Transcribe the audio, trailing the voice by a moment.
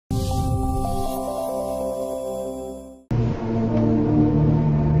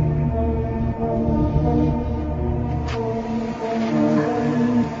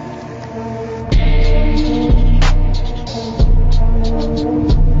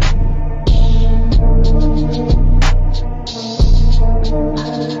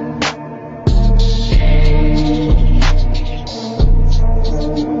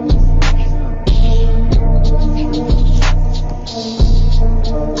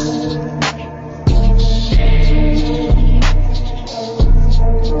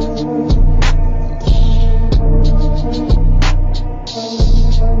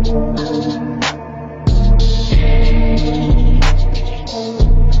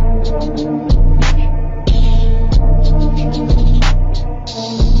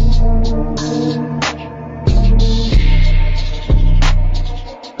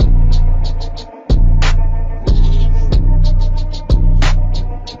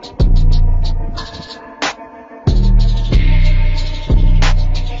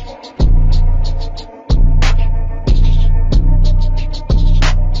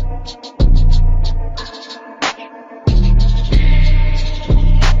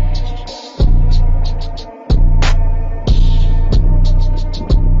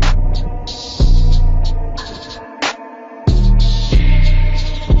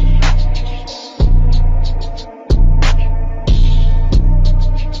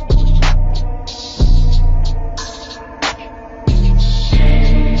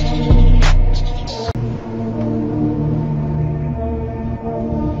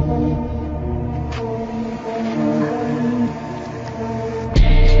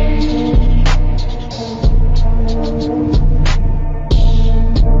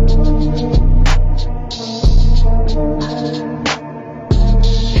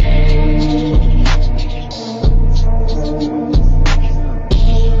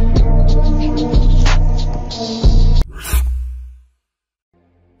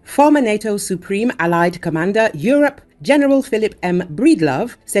Former NATO Supreme Allied Commander Europe, General Philip M.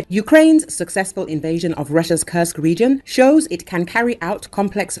 Breedlove, said Ukraine's successful invasion of Russia's Kursk region shows it can carry out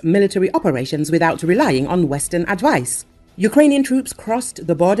complex military operations without relying on Western advice. Ukrainian troops crossed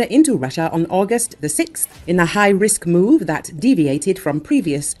the border into Russia on August the 6th in a high-risk move that deviated from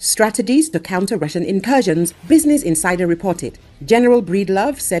previous strategies to counter Russian incursions, Business Insider reported. General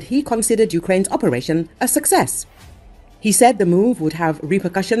Breedlove said he considered Ukraine's operation a success. He said the move would have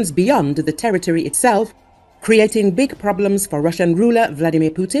repercussions beyond the territory itself, creating big problems for Russian ruler Vladimir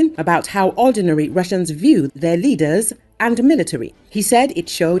Putin about how ordinary Russians view their leaders and military. He said it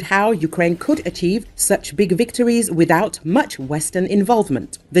showed how Ukraine could achieve such big victories without much Western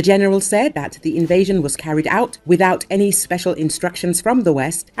involvement. The general said that the invasion was carried out without any special instructions from the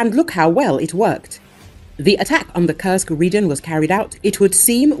West, and look how well it worked. The attack on the Kursk region was carried out, it would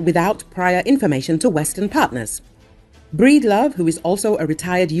seem, without prior information to Western partners. Breedlove, who is also a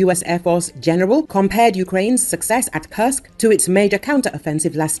retired U.S. Air Force general, compared Ukraine's success at Kursk to its major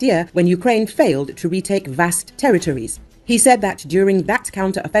counter-offensive last year when Ukraine failed to retake vast territories. He said that during that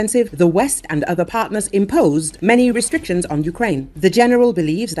counter-offensive, the West and other partners imposed many restrictions on Ukraine. The general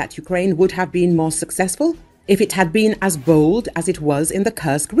believes that Ukraine would have been more successful if it had been as bold as it was in the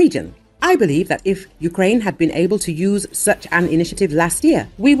Kursk region. I believe that if Ukraine had been able to use such an initiative last year,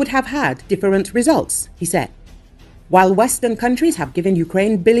 we would have had different results, he said. While Western countries have given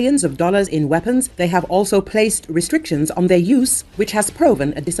Ukraine billions of dollars in weapons, they have also placed restrictions on their use, which has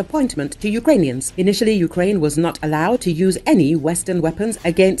proven a disappointment to Ukrainians. Initially, Ukraine was not allowed to use any Western weapons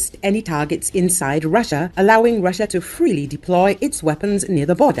against any targets inside Russia, allowing Russia to freely deploy its weapons near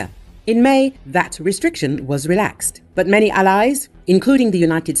the border. In May, that restriction was relaxed. But many allies, including the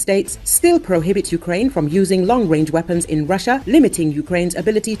United States, still prohibit Ukraine from using long-range weapons in Russia, limiting Ukraine's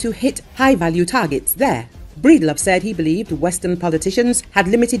ability to hit high-value targets there. Breedlove said he believed Western politicians had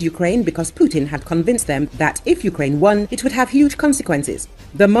limited Ukraine because Putin had convinced them that if Ukraine won, it would have huge consequences.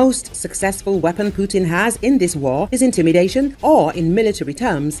 The most successful weapon Putin has in this war is intimidation, or in military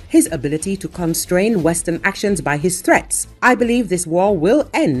terms, his ability to constrain Western actions by his threats. I believe this war will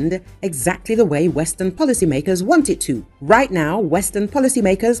end exactly the way Western policymakers want it to. Right now, Western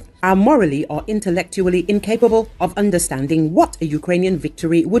policymakers are morally or intellectually incapable of understanding what a Ukrainian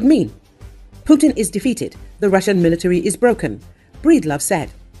victory would mean. Putin is defeated. The Russian military is broken, Breedlove said.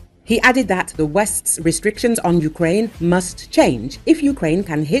 He added that the West's restrictions on Ukraine must change. If Ukraine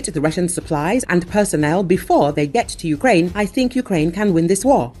can hit the Russian supplies and personnel before they get to Ukraine, I think Ukraine can win this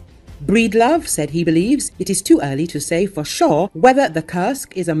war. Breedlove said he believes it is too early to say for sure whether the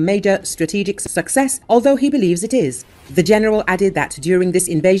Kursk is a major strategic success, although he believes it is. The general added that during this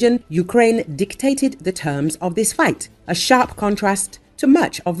invasion, Ukraine dictated the terms of this fight, a sharp contrast to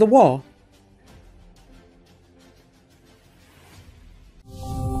much of the war.